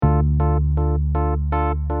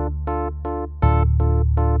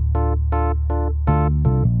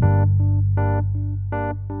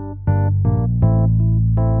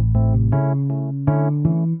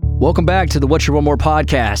Welcome back to the What's Your One More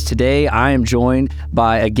podcast. Today, I am joined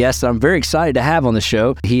by a guest that I'm very excited to have on the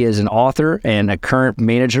show. He is an author and a current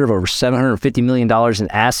manager of over $750 million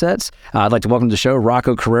in assets. I'd like to welcome to the show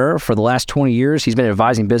Rocco Carriera. For the last 20 years, he's been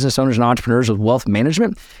advising business owners and entrepreneurs with wealth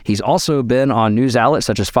management. He's also been on news outlets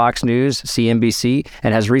such as Fox News, CNBC,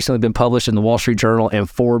 and has recently been published in the Wall Street Journal and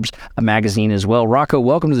Forbes magazine as well. Rocco,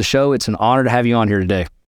 welcome to the show. It's an honor to have you on here today.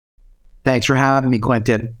 Thanks for having me,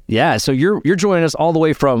 Quentin. Yeah, so you're joining us all the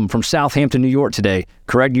way from Southampton, New York today,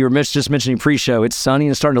 correct? You were just mentioning pre-show. It's sunny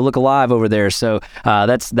and starting to look alive over there, so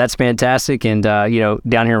that's fantastic. And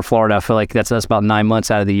down here in Florida, I feel like that's about 9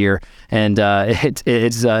 months out of the year, and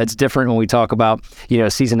it's different when we talk about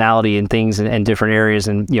seasonality and things and different areas.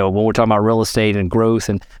 And when we're talking about real estate and growth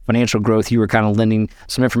and financial growth, you were kind of lending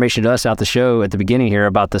some information to us out the show at the beginning here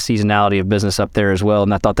about the seasonality of business up there as well,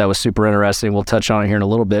 and I thought that was super interesting. We'll touch on it here in a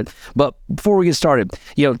little bit, but before we get started,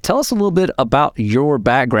 tell us a little bit about your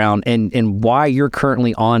background and why you're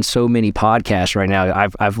currently on so many podcasts right now.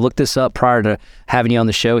 I've looked this up prior to having you on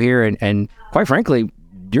the show here, and quite frankly,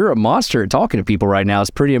 you're a monster at talking to people right now. It's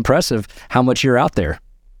pretty impressive how much you're out there.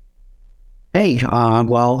 Hey,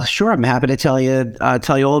 well, sure. I'm happy to tell you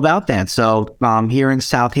all about that. So, here in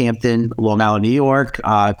Southampton, Long Island, New York,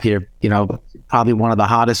 here, probably one of the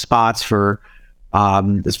hottest spots for,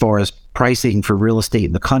 as far as pricing for real estate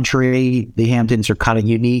in the country. The Hamptons are kind of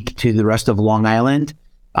unique to the rest of Long Island.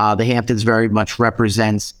 The Hamptons very much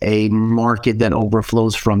represents a market that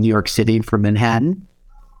overflows from New York City, from Manhattan.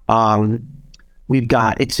 I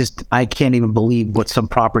can't even believe what some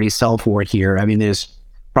properties sell for here. I mean, there's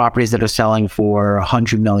properties that are selling for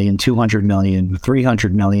 100 million, 200 million,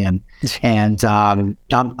 300 million. And I'm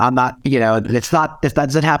not, that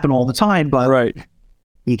doesn't happen all the time, but right.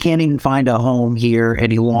 You can't even find a home here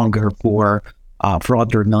any longer for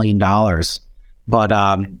under $1 million.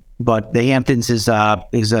 But the Hamptons is a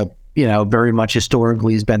very much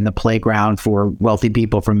historically has been the playground for wealthy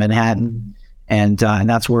people from Manhattan, and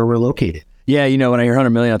that's where we're located. Yeah, when I hear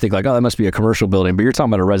 100 million, I think like, oh, that must be a commercial building, but you're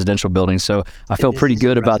talking about a residential building. So I feel pretty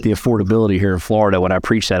good about the affordability here in Florida. When I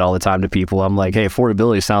preach that all the time to people, I'm like, hey,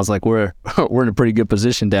 affordability sounds like we're in a pretty good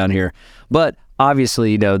position down here. But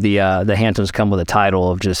obviously, the Hamptons come with a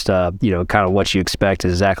title of just, kind of what you expect,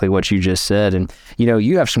 exactly what you just said. And,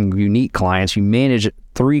 you have some unique clients. You manage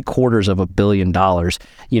 $750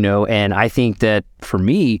 million, and I think that for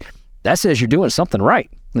me, that says you're doing something right.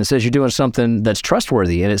 And it says you're doing something that's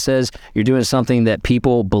trustworthy, and it says you're doing something that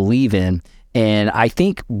people believe in. And I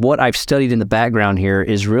think what I've studied in the background here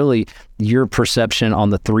is really your perception on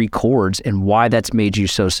the 3 chords and why that's made you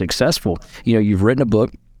so successful. You've written a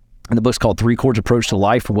book, and the book's called 3 Chords Approach to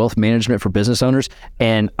Life for Wealth Management for Business Owners.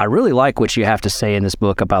 And I really like what you have to say in this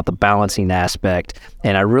book about the balancing aspect.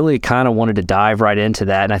 And I really kind of wanted to dive right into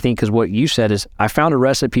that. And I think because what you said is, I found a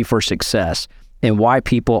recipe for success and why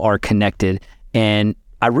people are connected. And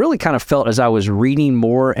I really kind of felt as I was reading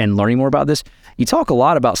more and learning more about this, you talk a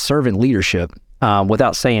lot about servant leadership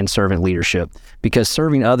without saying servant leadership, because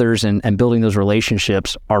serving others and building those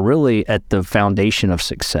relationships are really at the foundation of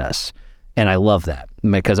success. And I love that,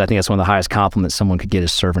 because I think that's one of the highest compliments someone could get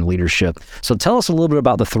is servant leadership. So tell us a little bit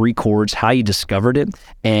about the 3 chords, how you discovered it,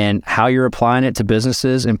 and how you're applying it to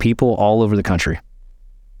businesses and people all over the country.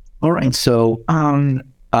 All right. So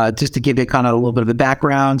just to give you kind of a little bit of a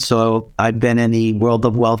background. So I've been in the world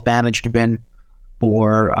of wealth management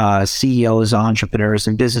for CEOs, entrepreneurs,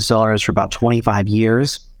 and business owners for about 25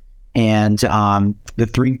 years. And the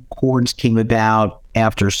 3 chords came about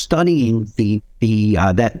after studying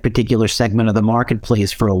that particular segment of the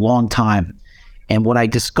marketplace for a long time. And what I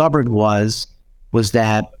discovered was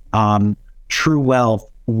that true wealth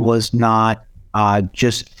was not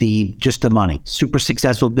just the money. Super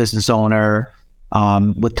successful business owner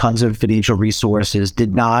with tons of financial resources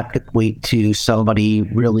did not equate to somebody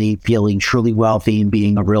really feeling truly wealthy and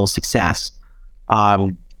being a real success.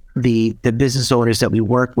 The business owners that we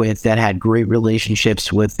work with that had great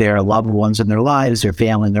relationships with their loved ones in their lives, their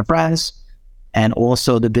family and their friends, and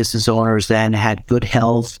also the business owners then had good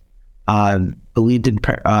health, believed in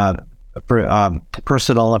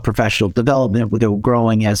personal and professional development, they were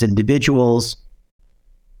growing as individuals,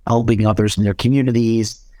 helping others in their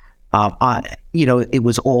communities. It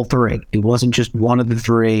was all 3. It wasn't just one of the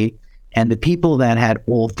 3. And the people that had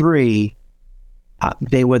all 3,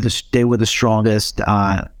 they were the strongest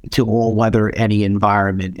to all weather any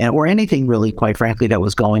environment or anything really, quite frankly, that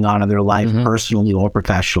was going on in their life, personally or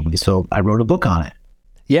professionally. So I wrote a book on it.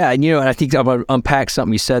 Yeah, and I think I'm gonna unpack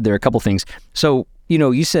something you said there, a couple things. So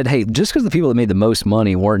you said, hey, just because the people that made the most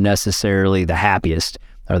money weren't necessarily the happiest,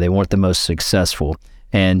 or they weren't the most successful,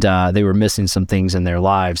 and they were missing some things in their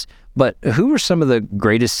lives. But who were some of the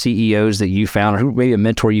greatest CEOs that you found, or who maybe a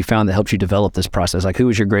mentor you found that helped you develop this process? Like, who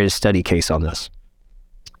was your greatest study case on this?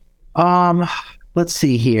 Let's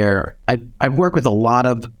see here. I've worked with a lot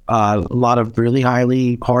of really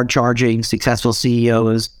highly hard charging, successful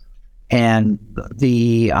CEOs, and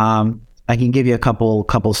I can give you a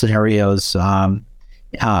couple scenarios.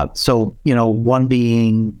 So one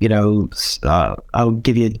being, I'll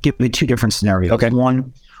give you two different scenarios. Okay.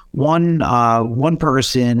 One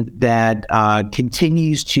person that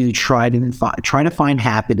continues to try to find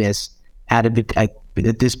happiness at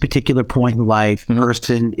this particular point in life. Mm-hmm.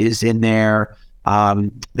 Person is in their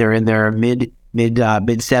they're in their mid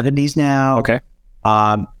 70s now. Okay.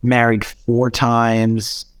 Married 4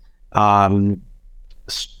 times.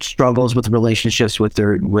 Struggles with relationships with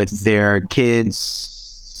their kids,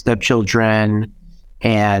 stepchildren,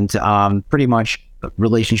 and pretty much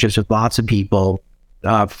relationships with lots of people.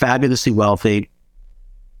 Fabulously wealthy,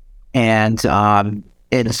 and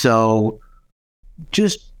so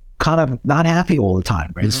just kind of not happy all the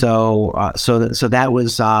time, right? Mm-hmm. So that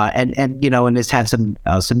was and it's had some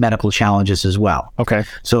medical challenges as well. Okay.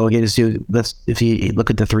 So again, if you look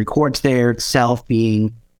at the 3 chords there, self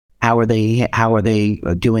being how are they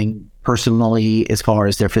doing personally as far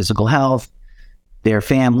as their physical health, their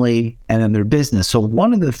family, and then their business. So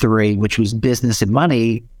one of the 3, which was business and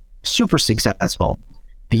money, super successful.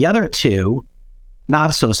 The other 2,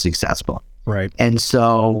 not so successful. Right. And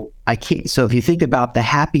so so if you think about the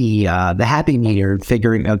happy meter,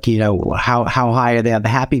 figuring, okay, how high are they on the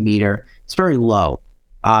happy meter? It's very low.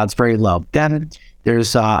 It's very low. Then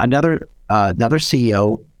there's another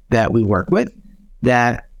CEO that we work with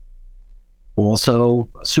that also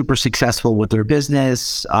super successful with their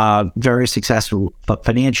business, very successful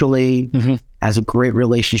financially, mm-hmm. has a great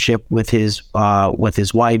relationship with his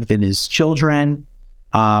wife and his children.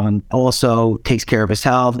 Also takes care of his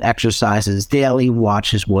health, exercises daily,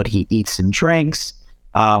 watches what he eats and drinks,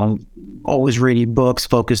 always reading books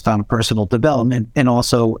focused on personal development and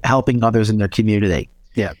also helping others in their community.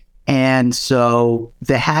 Yeah. And so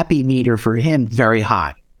the happy meter for him, very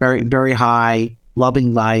high, very, very high,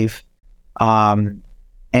 loving life, and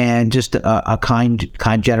just a kind,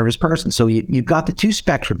 generous person. So you've got the 2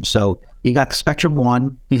 spectrums. So you got the spectrum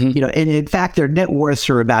 1, mm-hmm. And in fact, their net worths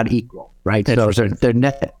are about equal, right? So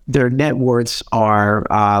their net worths are,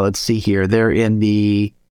 let's see here, they're in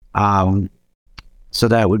the, so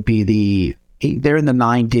that would they're in the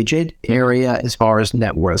 9-digit area as far as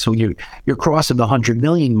net worth. So you're crossing the 100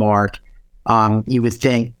 million mark. You would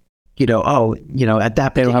think, at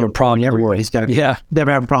that they don't have a problem everywhere.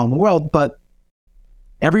 Never have a problem in the world, but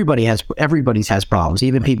everybody has problems,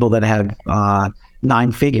 even people that have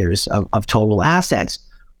 9 figures of total assets.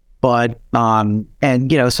 But some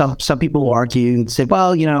people argue and say,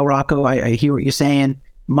 well, Rocco, I hear what you're saying.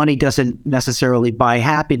 Money doesn't necessarily buy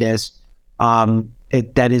happiness.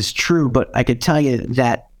 That is true, but I could tell you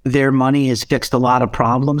that their money has fixed a lot of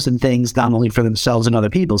problems and things, not only for themselves and other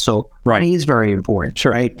people. So money is very important,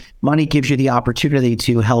 sure. Right? Money gives you the opportunity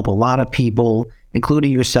to help a lot of people,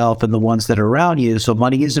 including yourself and the ones that are around you. So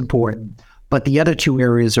money is important, but the other 2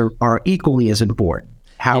 areas are equally as important.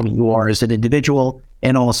 How you are as an individual,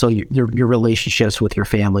 and also your relationships with your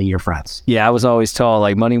family, your friends. Yeah, I was always taught,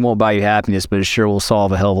 like, money won't buy you happiness, but it sure will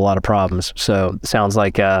solve a hell of a lot of problems. So it sounds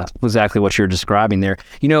like exactly what you're describing there.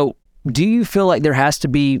 Do you feel like there has to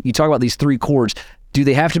be, you talk about these 3 chords, do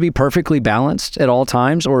they have to be perfectly balanced at all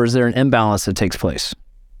times, or is there an imbalance that takes place?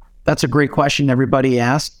 That's a great question everybody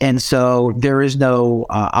asks. And so there is no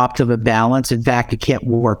optimum balance. In fact, you can't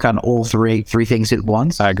work on all three things at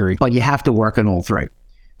once. I agree. But you have to work on all 3.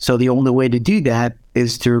 So the only way to do that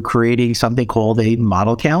is through creating something called a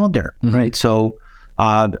model calendar, mm-hmm. right? So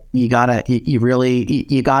you gotta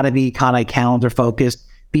be kind of calendar focused.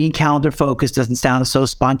 Being calendar focused doesn't sound so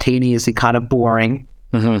spontaneous and kind of boring,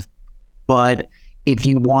 mm-hmm. but if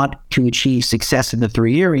you want to achieve success in the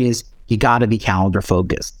 3 areas, you got to be calendar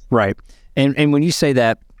focused. Right. And when you say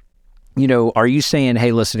that, are you saying,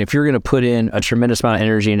 hey, listen, if you're going to put in a tremendous amount of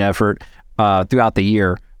energy and effort throughout the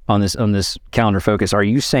year on this calendar focus, are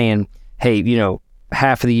you saying, hey,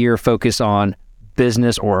 half of the year focus on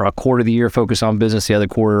business, or a quarter of the year focus on business, the other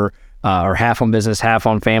quarter or half on business, half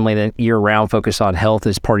on family, then year round focus on health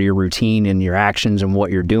as part of your routine and your actions and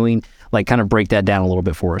what you're doing? Like, kind of break that down a little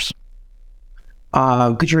bit for us.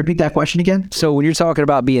 Could you repeat that question again? So when you're talking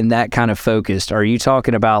about being that kind of focused, are you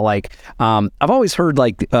talking about like, I've always heard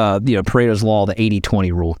like, Pareto's law, the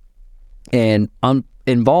 80-20 rule, and I'm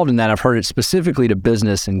involved in that. I've heard it specifically to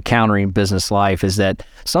business and countering business life, is that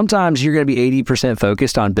sometimes you're going to be 80%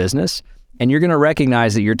 focused on business and you're going to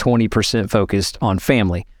recognize that you're 20% focused on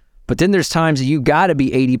family. But then there's times that you got to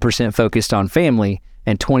be 80% focused on family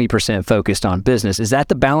and 20% focused on business. Is that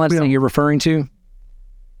the balance that you're referring to?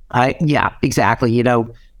 Yeah, exactly. You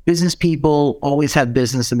know, business people always have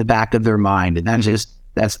business in the back of their mind, and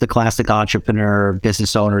that's the classic entrepreneur,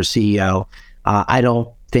 business owner, CEO. I don't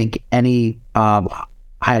think any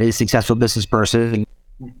highly successful business person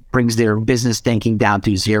brings their business thinking down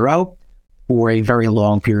to zero for a very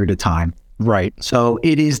long period of time. Right. So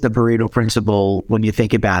it is the Pareto principle when you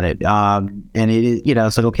think about it. And it is, you know,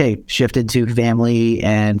 it's like, okay, shift into family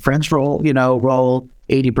and friends roll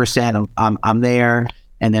 80%. I'm there.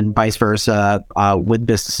 And then vice versa with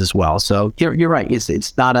business as well. So you're right.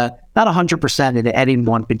 It's not 100% in any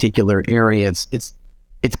one particular area. It's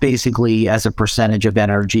basically as a percentage of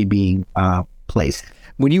energy being placed.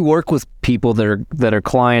 When you work with people that are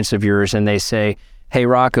clients of yours and they say, "Hey,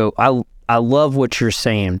 Rocco, I love what you're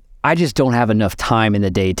saying. I just don't have enough time in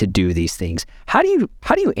the day to do these things." How do you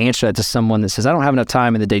answer that to someone that says, "I don't have enough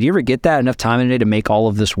time in the day"? Do you ever get that, enough time in the day to make all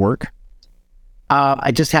of this work?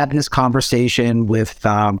 I just had this conversation with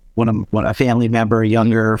a family member, a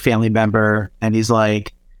younger family member, and he's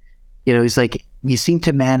like, you seem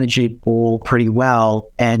to manage it all pretty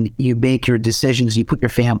well, and you make your decisions. You put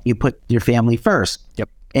your family first. Yep.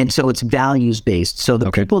 And so it's values based. So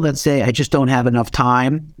the people that say, "I just don't have enough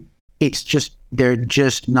time," they're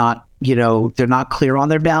just not, they're not clear on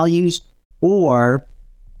their values, or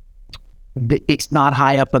it's not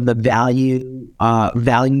high up on the value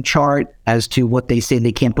chart as to what they say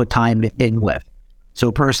they can't put time in with. So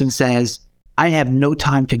a person says, "I have no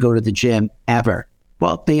time to go to the gym ever."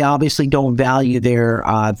 Well, they obviously don't value their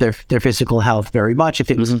physical health very much. If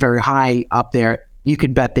it was very high up there, you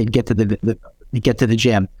could bet they'd get to the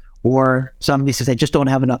gym. Or somebody says, "I just don't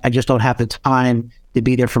have the time to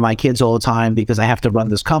be there for my kids all the time because I have to run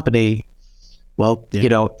this company." Well,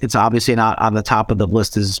 it's obviously not on the top of the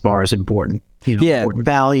list as far as important. Important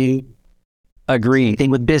value. Agreed. Thing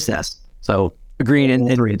with business. So agreed.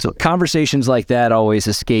 And conversations like that always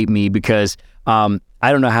escape me because I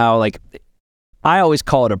don't know how. I always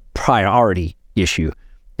call it a priority issue,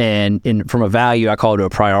 and from a value, I call it a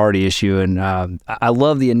priority issue. And I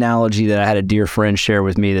love the analogy that I had a dear friend share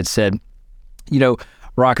with me that said,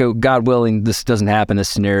 "Rocco, God willing, this doesn't happen, this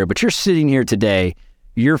scenario, but you're sitting here today,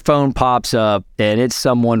 your phone pops up and it's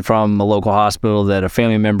someone from a local hospital that a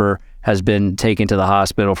family member has been taken to the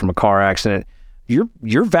hospital from a car accident.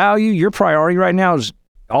 Your value, your priority right now is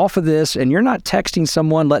off of this, and you're not texting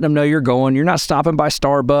someone, letting them know you're going. You're not stopping by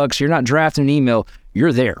Starbucks. You're not drafting an email.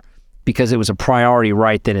 You're there because it was a priority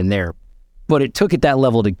right then and there. But it took it that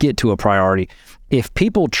level to get to a priority. If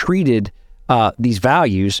people treated these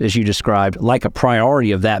values, as you described, like a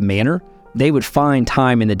priority of that manner, they would find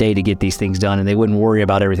time in the day to get these things done, and they wouldn't worry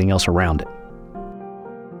about everything else around it.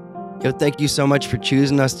 Yo, thank you so much for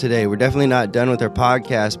choosing us today. We're definitely not done with our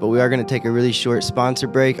podcast, but we are going to take a really short sponsor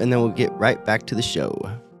break, and then we'll get right back to the show.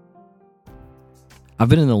 I've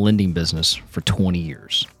been in the lending business for 20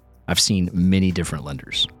 years. I've seen many different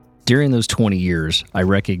lenders. During those 20 years, I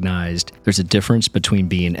recognized there's a difference between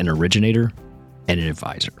being an originator and an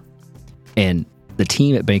advisor. And the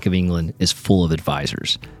team at Bank of England is full of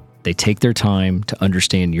advisors. They take their time to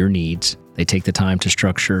understand your needs. They take the time to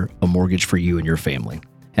structure a mortgage for you and your family.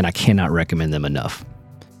 And I cannot recommend them enough.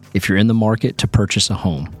 If you're in the market to purchase a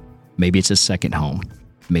home, maybe it's a second home,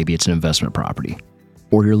 maybe it's an investment property,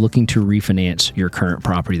 or you're looking to refinance your current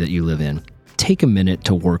property that you live in, take a minute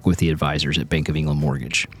to work with the advisors at Bank of England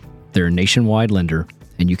Mortgage. They're a nationwide lender,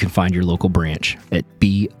 and you can find your local branch at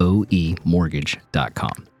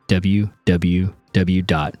boemortgage.com.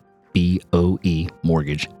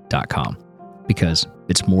 www.boemortgage.com. Because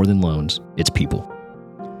it's more than loans, it's people.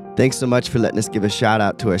 Thanks so much for letting us give a shout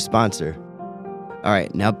out to our sponsor. All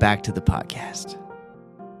right, now back to the podcast.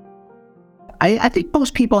 I think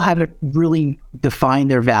most people haven't really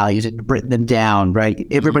defined their values and written them down, right?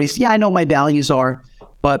 Everybody's, I know my values are,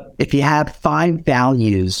 but if you have 5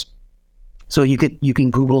 values, so you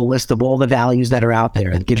can Google a list of all the values that are out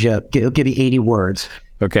there. It'll give you 80 words.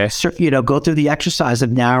 Okay. So, go through the exercise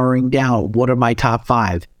of narrowing down what are my top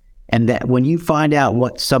 5. And that when you find out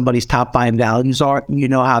what somebody's top 5 values are, you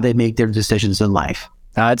know how they make their decisions in life.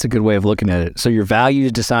 That's a good way of looking at it. So your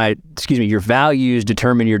values determine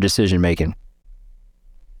your decision making.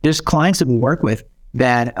 There's clients that we work with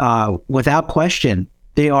that, without question,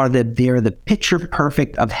 they are the picture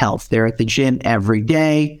perfect of health. They're at the gym every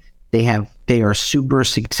day. They are super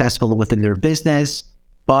successful within their business,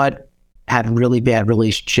 but have really bad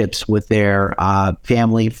relationships with their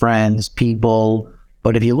family, friends, people.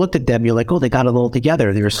 But if you looked at them, you're like, oh, they got it all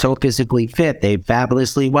together. They're so physically fit. They're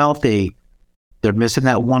fabulously wealthy. They're missing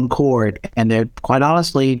that one cord, and they're quite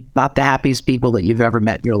honestly not the happiest people that you've ever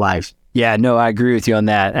met in your life. Yeah, no, I agree with you on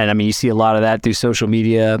that. And I mean, you see a lot of that through social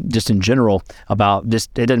media, just in general, about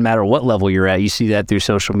just, it doesn't matter what level you're at. You see that through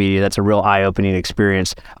social media. That's a real eye-opening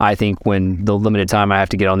experience. I think when the limited time I have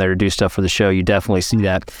to get on there to do stuff for the show, you definitely see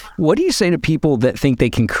that. What do you say to people that think they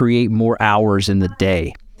can create more hours in the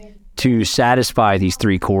day to satisfy these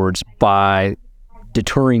three chords by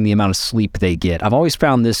deterring the amount of sleep they get? I've always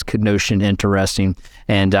found this notion interesting,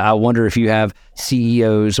 and I wonder if you have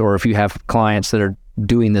CEOs or if you have clients that are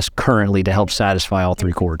doing this currently to help satisfy all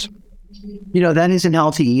three chords. That isn't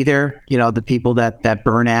healthy either. The people that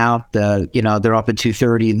burn out, they're up at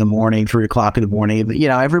 2:30 in the morning, 3 o'clock in the morning.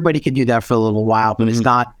 Everybody can do that for a little while, but it's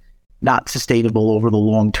not sustainable over the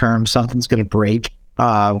long term. Something's going to break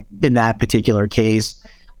in that particular case.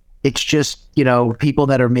 It's just, people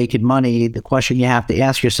that are making money, the question you have to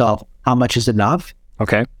ask yourself, how much is enough?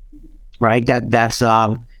 Okay. Right. That's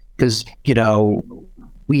because,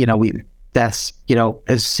 that's,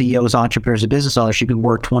 as CEOs, entrepreneurs, and business owners, you can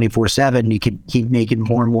work 24/7. You can keep making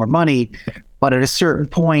more and more money, but at a certain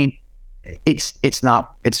point, it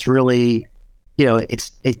doesn't really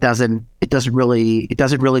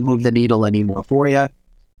move the needle anymore for you.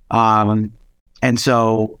 And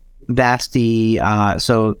so that's the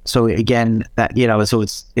so again, that so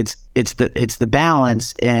it's the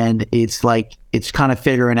balance, and it's kind of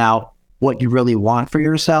figuring out what you really want for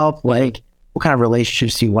yourself, like what kind of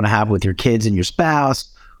relationships do you want to have with your kids and your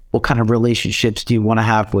spouse? What kind of relationships do you want to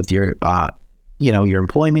have with your your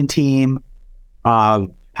employment team? How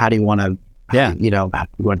do you want to you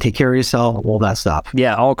want to take care of yourself, all that stuff.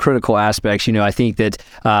 Yeah, all critical aspects. I think that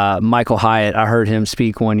Michael Hyatt, I heard him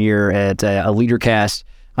speak one year at a LeaderCast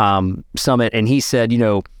summit, and he said,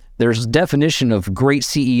 there's a definition of great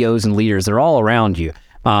CEOs and leaders. They're all around you.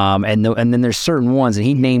 And then there's certain ones, and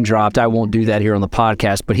he name dropped. I won't do that here on the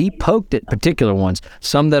podcast, but he poked at particular ones,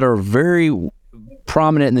 some that are very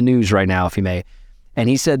prominent in the news right now, if you may. And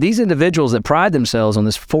he said these individuals that pride themselves on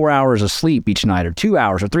this 4 hours of sleep each night, or 2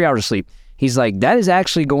 hours or 3 hours of sleep, he's like, that is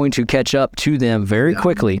actually going to catch up to them very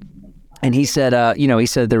quickly. And he said,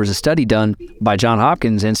 there was a study done by Johns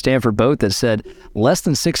Hopkins and Stanford both that said less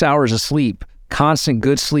than 6 hours of sleep, constant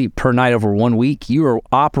good sleep per night over 1 week, you are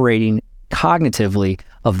operating cognitively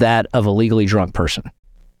of that of a legally drunk person.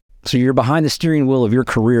 So you're behind the steering wheel of your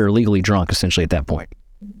career legally drunk, essentially, at that point.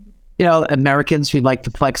 Americans, we like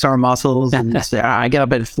to flex our muscles. And I get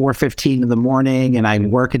up at 4:15 in the morning and I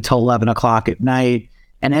work until 11 o'clock at night.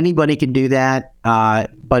 And anybody can do that,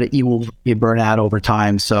 but you burn out over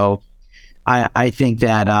time. So I think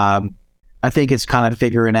that I think it's kind of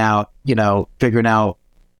figuring out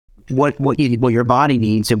what your body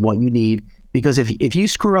needs and what you need. Because if you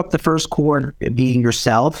screw up the first chord, being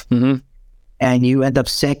yourself, and you end up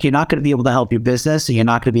sick, you're not going to be able to help your business, and you're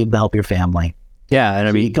not going to be able to help your family. Yeah, and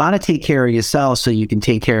I mean, you got to take care of yourself so you can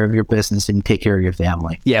take care of your business and take care of your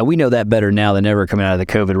family. Yeah, we know that better now than ever coming out of the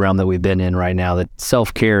COVID realm that we've been in right now, that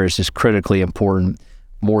self-care is just critically important,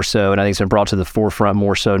 more so, and I think it's been brought to the forefront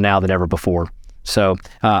more so now than ever before. So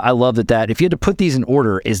I love that. If you had to put these in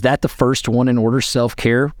order, is that the first one in order,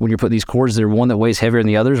 self-care? When you put these chords, is there one that weighs heavier than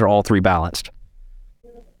the others, or all three balanced?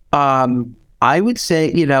 I would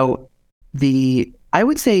say,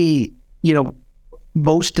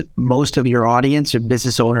 most of your audience are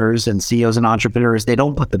business owners and CEOs and entrepreneurs. They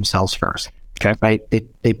don't put themselves first. Okay. Right.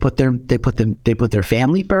 They put their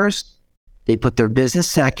family first. They put their business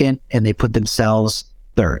second, and they put themselves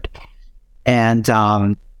third. And,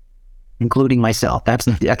 including myself. That's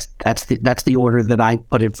the order that I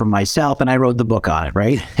put it for myself, and I wrote the book on it,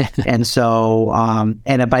 right? And so,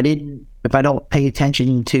 and if I don't pay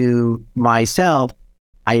attention to myself,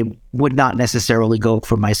 I would not necessarily go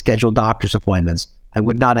for my scheduled doctor's appointments. I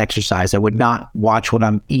would not exercise. I would not watch what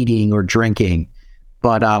I'm eating or drinking.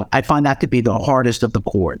 But I find that to be the hardest of the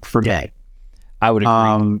chord for me. I would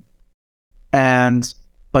agree.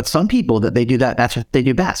 But some people that they do that's what they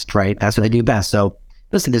do best, right? That's what they do best. So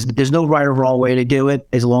listen, there's no right or wrong way to do it.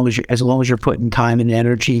 As long as you're putting time and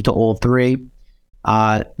energy to all three,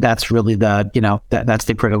 that's really that's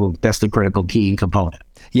the critical key component.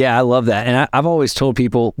 Yeah, I love that. And I've always told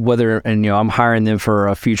people, I'm hiring them for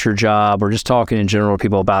a future job or just talking in general to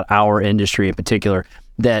people about our industry in particular,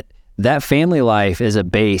 that family life is a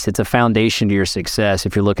base. It's a foundation to your success.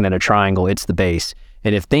 If you're looking at a triangle, it's the base.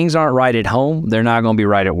 And if things aren't right at home, they're not going to be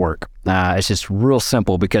right at work. It's just real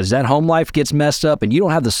simple, because that home life gets messed up and you don't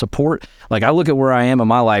have the support. Like, I look at where I am in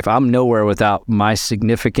my life, I'm nowhere without my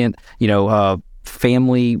significant,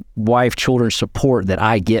 family, wife, children support that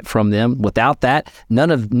I get from them. Without that,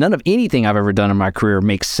 none of anything I've ever done in my career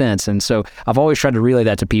makes sense. And so I've always tried to relay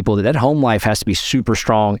that to people, that home life has to be super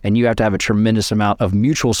strong, and you have to have a tremendous amount of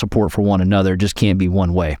mutual support for one another. It just can't be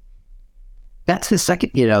one way. That's the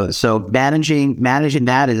second, so managing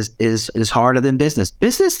that is harder than business.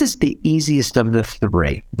 Business is the easiest of the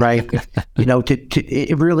three, right?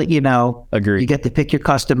 It really, Agree. You get to pick your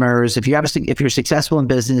customers. If you're successful in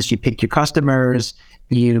business, you pick your customers,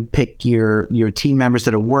 you pick your team members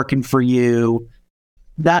that are working for you.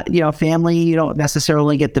 That, family, you don't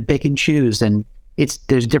necessarily get to pick and choose, and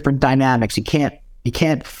there's different dynamics. You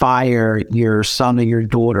can't fire your son or your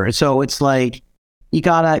daughter. And so it's like,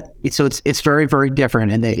 it's very, very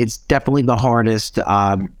different, and it's definitely the hardest,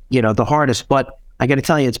 the hardest, but I got to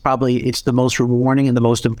tell you, it's the most rewarding and the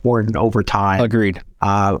most important over time. Agreed. And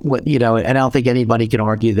I don't think anybody can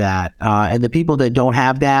argue that. And the people that don't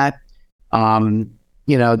have that,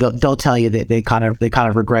 they'll tell you that they kind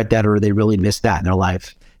of regret that, or they really miss that in their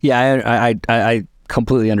life. Yeah, I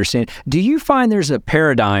completely understand. Do you find there's a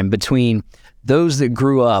paradigm between those that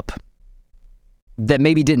grew up that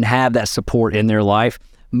maybe didn't have that support in their life,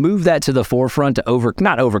 move that to the forefront to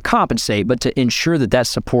not overcompensate, but to ensure that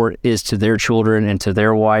support is to their children and to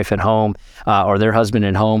their wife at home, or their husband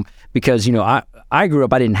at home? Because, I grew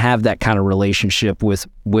up, I didn't have that kind of relationship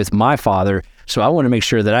with my father. So I want to make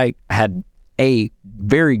sure that I had a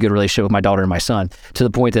very good relationship with my daughter and my son, to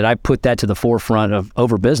the point that I put that to the forefront of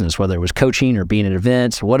over business, whether it was coaching or being at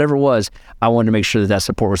events, whatever it was. I wanted to make sure that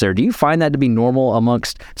support was there. Do you find that to be normal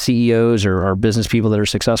amongst CEOs or business people that are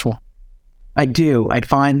successful? I do. I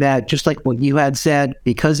find that, just like what you had said,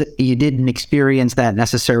 because you didn't experience that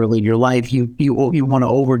necessarily in your life, you want to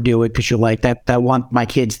overdo it because you're like, that I want my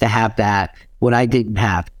kids to have that, what I didn't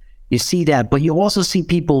have. You see that, but you also see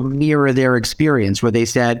people mirror their experience where they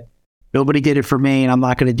said, nobody did it for me, and I'm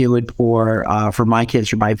not going to do it for my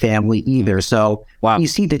kids or my family either. So wow. You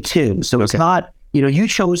see the two. So It's not, you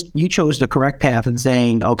chose the correct path in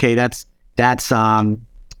saying, okay, that's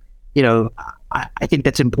I think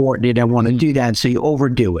that's important, and I want to do that. So you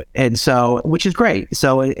overdo it, and so, which is great.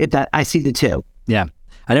 So that I see the two. Yeah.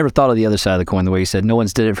 I never thought of the other side of the coin, the way you said, no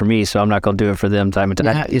one's did it for me, so I'm not going to do it for them time and time.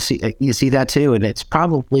 Yeah, you see that too, and it's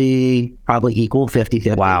probably equal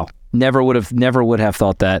 50-50. Wow. Never would have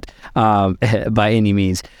thought that by any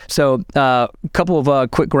means. So a couple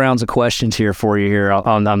of quick rounds of questions here for you here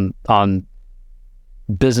on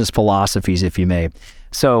business philosophies, if you may.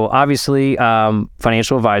 So obviously,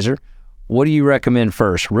 financial advisor, what do you recommend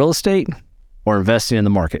first, real estate or investing in the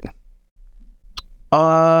market?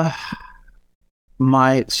 Here's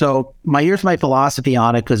my philosophy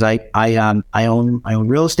on it, because I own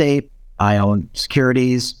real estate, I own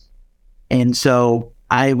securities, and so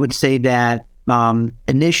I would say that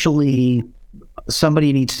initially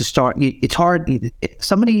somebody needs to start. It's hard.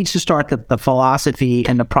 Somebody needs to start the philosophy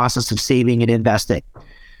and the process of saving and investing.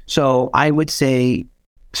 So I would say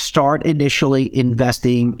start initially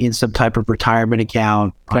investing in some type of retirement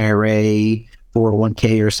account, Carriera,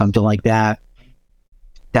 401k, or something like that.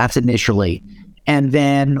 That's initially. And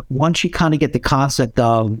then once you kind of get the concept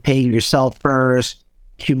of paying yourself first,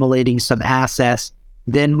 accumulating some assets,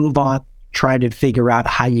 then move on, try to figure out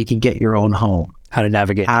how you can get your own home. How to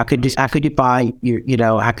navigate. How could you buy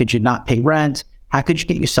how could you not pay rent? How could you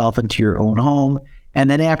get yourself into your own home? And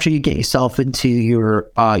then after you get yourself into your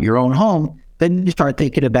own home, then you start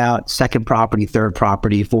thinking about second property, third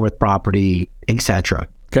property, fourth property, etc.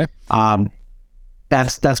 Okay.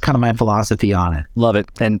 That's kind of my philosophy on it. Love it.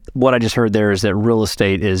 And what I just heard there is that real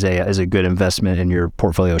estate is a good investment in your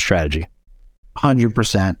portfolio strategy.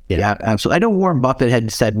 100%. Yeah, absolutely. I know Warren Buffett had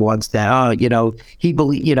said once that, he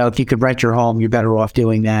believed, if you could rent your home, you're better off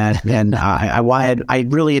doing that. And I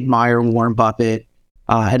really admire Warren Buffett.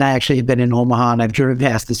 And I actually have been in Omaha, and I've driven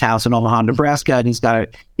past this house in Omaha, Nebraska, and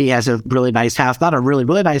he has a really nice house. Not a really,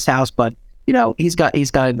 really nice house, but he's got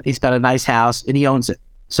a nice house, and he owns it.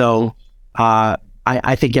 So I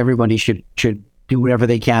think everybody should do whatever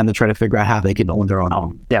they can to try to figure out how they can own their own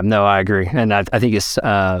home. Yeah, no, I agree. And I think his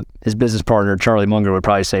business partner, Charlie Munger, would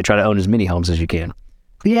probably say, try to own as many homes as you can.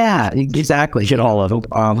 Yeah, exactly. Get all of them.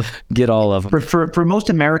 Get all of them. For most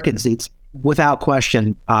Americans, it's without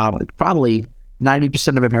question, probably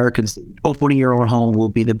 90% of Americans, opening your own home will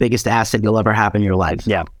be the biggest asset you'll ever have in your life.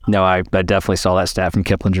 Yeah, no, I definitely saw that stat from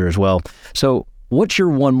Kiplinger as well. So what's your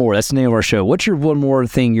one more, that's the name of our show, what's your one more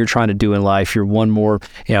thing you're trying to do in life, your one more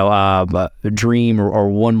dream or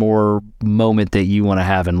one more moment that you want to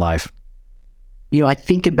have in life? I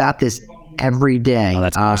think about this every day. Oh,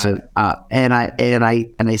 that's awesome. And I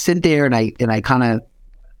sit there and I kind of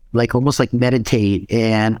almost meditate,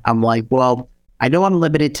 and I'm like, well, I know I'm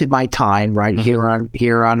limited to my time, right, here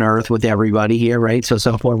on Earth with everybody here, right? So at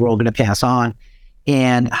some point we're all going to pass on.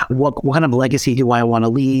 And what kind of legacy do I want to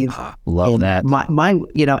leave? Love and that. My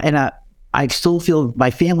I still feel my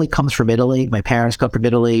family comes from Italy. My parents come from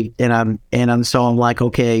Italy, and I'm like,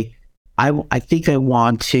 okay, I think I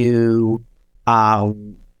want to,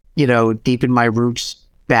 deepen my roots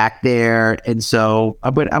back there, and so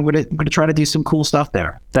I'm gonna try to do some cool stuff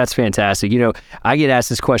there. That's fantastic. I get asked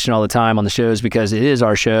this question all the time on the shows because it is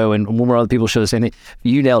our show, and when other people show the same thing,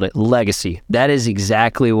 you nailed it. Legacy. That is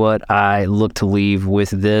exactly what I look to leave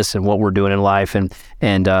with this and what we're doing in life, and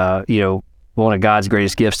one of God's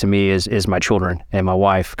greatest gifts to me is my children and my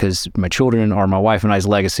wife, because my children are my wife and I's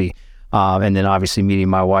legacy. And then obviously meeting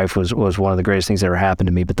my wife was one of the greatest things that ever happened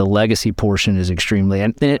to me. But the legacy portion is extremely,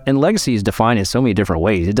 and legacy is defined in so many different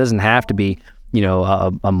ways. It doesn't have to be,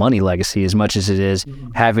 a money legacy as much as it is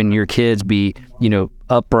having your kids be,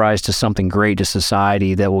 uprise to something great to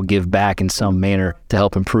society that will give back in some manner to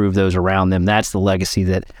help improve those around them. That's the legacy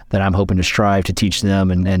that I'm hoping to strive to teach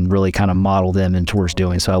them and really kind of model them in towards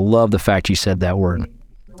doing. So I love the fact you said that word.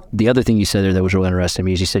 The other thing you said there that was really interesting to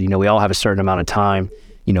me is you said, we all have a certain amount of time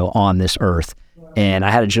on this earth. And I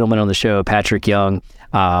had a gentleman on the show, Patrick Young,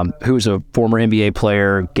 who was a former NBA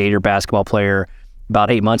player, Gator basketball player. About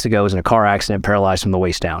 8 months ago, was in a car accident, paralyzed from the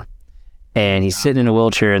waist down. And he's sitting in a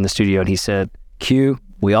wheelchair in the studio, and he said, Q,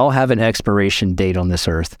 we all have an expiration date on this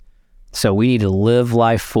earth. So we need to live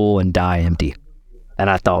life full and die empty. And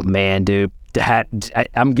I thought, man, dude,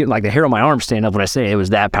 I'm getting like the hair on my arm stand up when I say it. It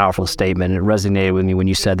was that powerful statement. It resonated with me when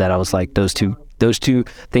you said that. I was like, those two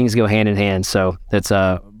things go hand in hand. So that's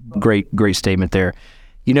a great statement there.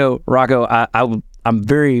 Rocco, I'm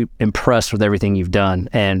very impressed with everything you've done,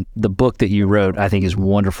 and the book that you wrote, I think, is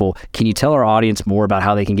wonderful. Can you tell our audience more about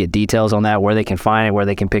how they can get details on that, where they can find it, where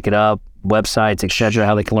they can pick it up, websites, etc.,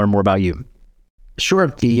 how they can learn more about you?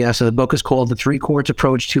 Sure. So the book is called The 3 Chords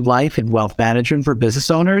Approach to Life and Wealth Management for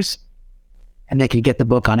Business Owners, and they can get the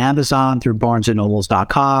book on Amazon through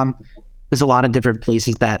barnesandnobles.com. There's a lot of different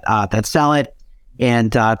places that sell it.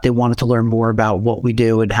 And if they wanted to learn more about what we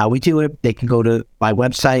do and how we do it, they can go to my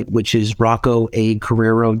website, which is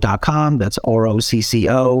roccoacarriero.com. That's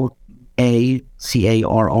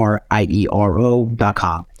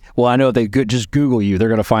ROCCOACARRIERO.com. Well, I know if they just Google you, they're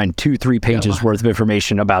going to find 2-3 pages worth of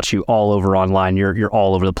information about you all over online. You're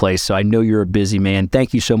all over the place. So I know you're a busy man.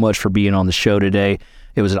 Thank you so much for being on the show today.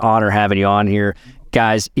 It was an honor having you on here.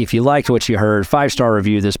 Guys, if you liked what you heard, 5-star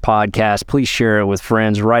review this podcast. Please share it with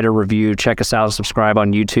friends. Write a review. Check us out and subscribe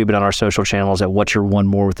on YouTube and on our social channels at What's Your One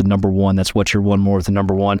More with the number 1. That's What's Your One More with the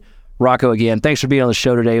number 1. Rocco, again, thanks for being on the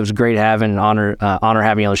show today. It was great having an honor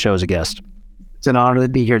having you on the show as a guest. It's an honor to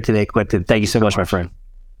be here today, Quentin. Thank you so much, my friend.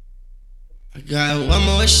 I got one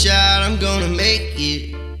more shot, I'm gonna make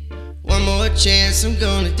it. One more chance, I'm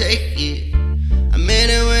gonna take it. I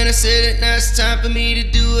meant it when I said it, now it's time for me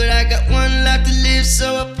to do it. I got one life to live,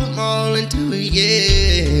 so I put my all into it,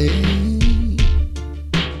 yeah.